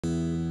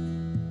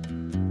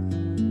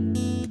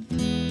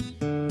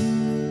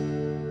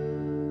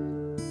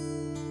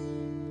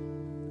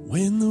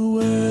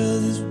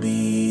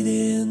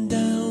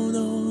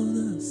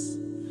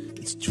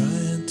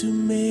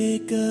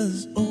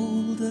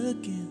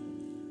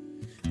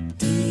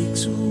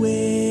to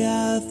where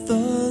our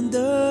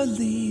thunder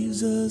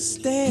leaves us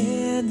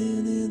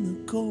standing in the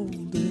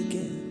cold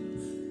again.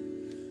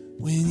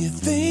 When you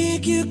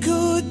think you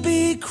could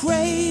be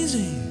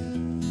crazy,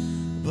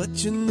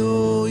 but you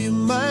know you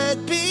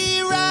might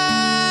be right.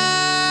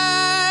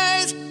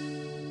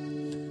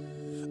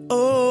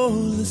 Oh,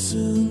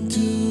 listen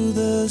to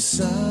the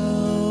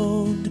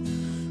sound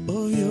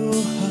of your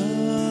heart,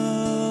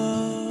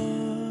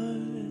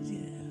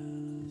 yeah.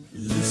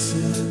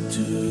 Listen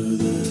to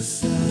the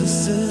sound,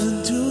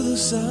 listen to the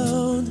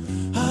sound.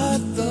 Our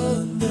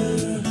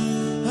thunder,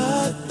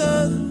 our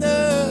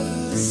thunder.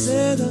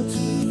 Listen to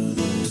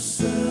the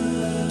sound.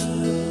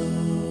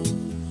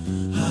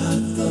 Our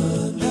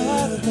thunder,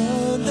 our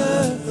thunder.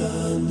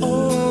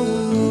 Oh,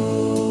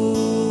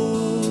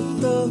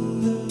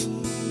 thunder,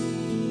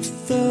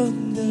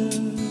 thunder.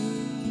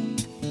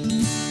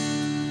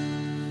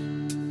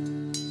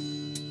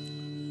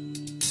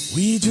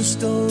 We just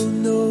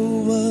don't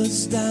know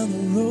what's down the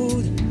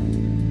road.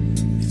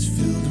 It's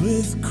filled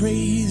with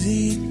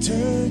crazy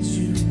turns,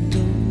 you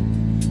know.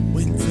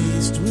 When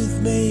faced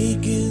with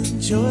making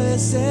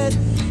choices,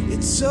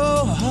 it's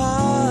so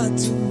hard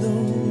to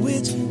know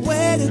which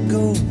way to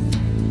go.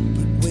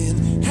 But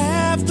when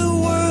half the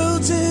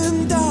world's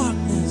in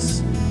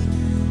darkness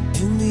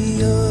and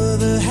the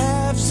other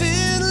half's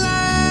in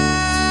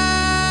light,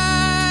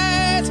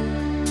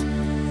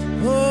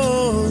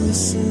 oh,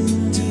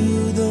 listen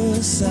to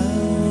the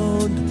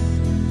sound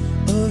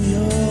of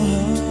your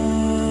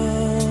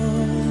heart,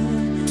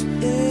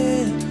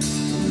 yeah.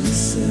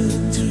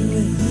 Listen to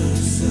it,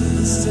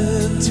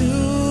 listen to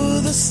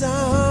the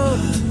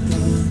sound,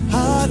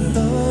 heart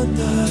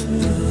thunder.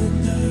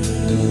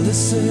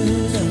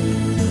 Listen up,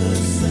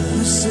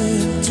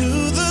 listen to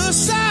the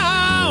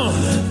sound,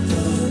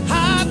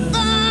 heart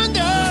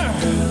thunder.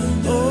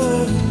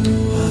 Oh,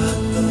 heart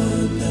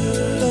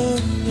thunder,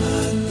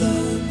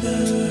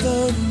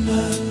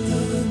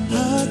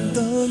 heart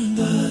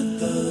thunder.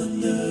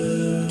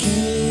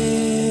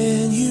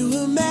 Can you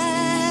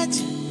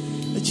imagine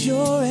that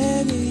you're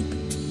an ape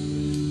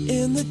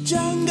in the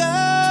jungle?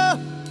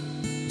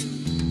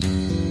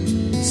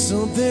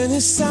 Something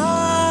is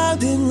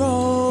sounding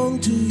wrong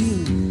to you.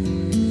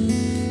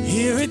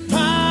 Hear it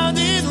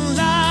pounding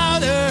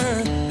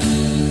louder.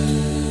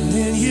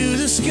 Then you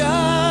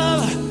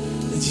discover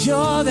that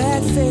you're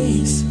that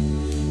face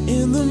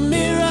in the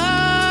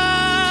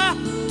mirror.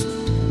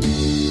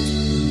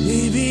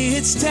 Maybe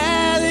it's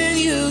telling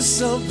you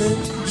something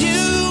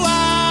you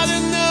ought to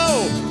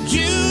know.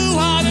 You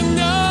ought to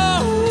know.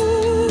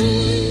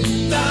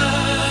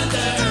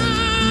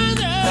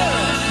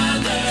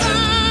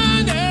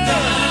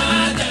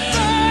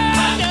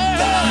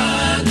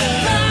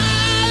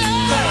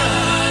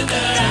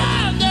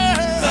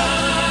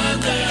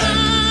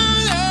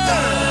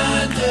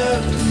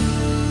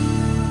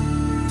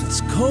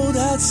 Cold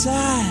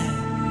outside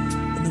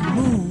and the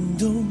moon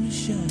don't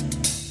shine.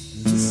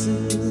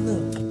 Listen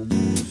up,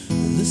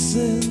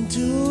 listen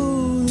to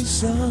the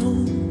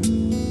sound,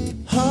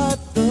 heart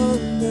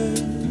thunder,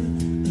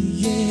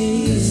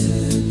 yeah.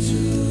 Listen to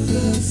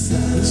the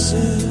sound,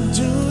 listen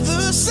to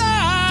the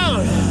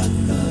sound,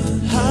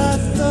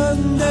 heart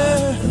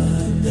thunder,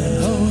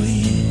 oh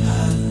yeah.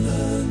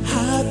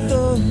 Heart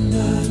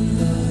thunder,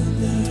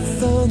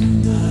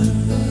 thunder,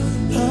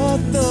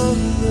 heart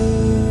thunder.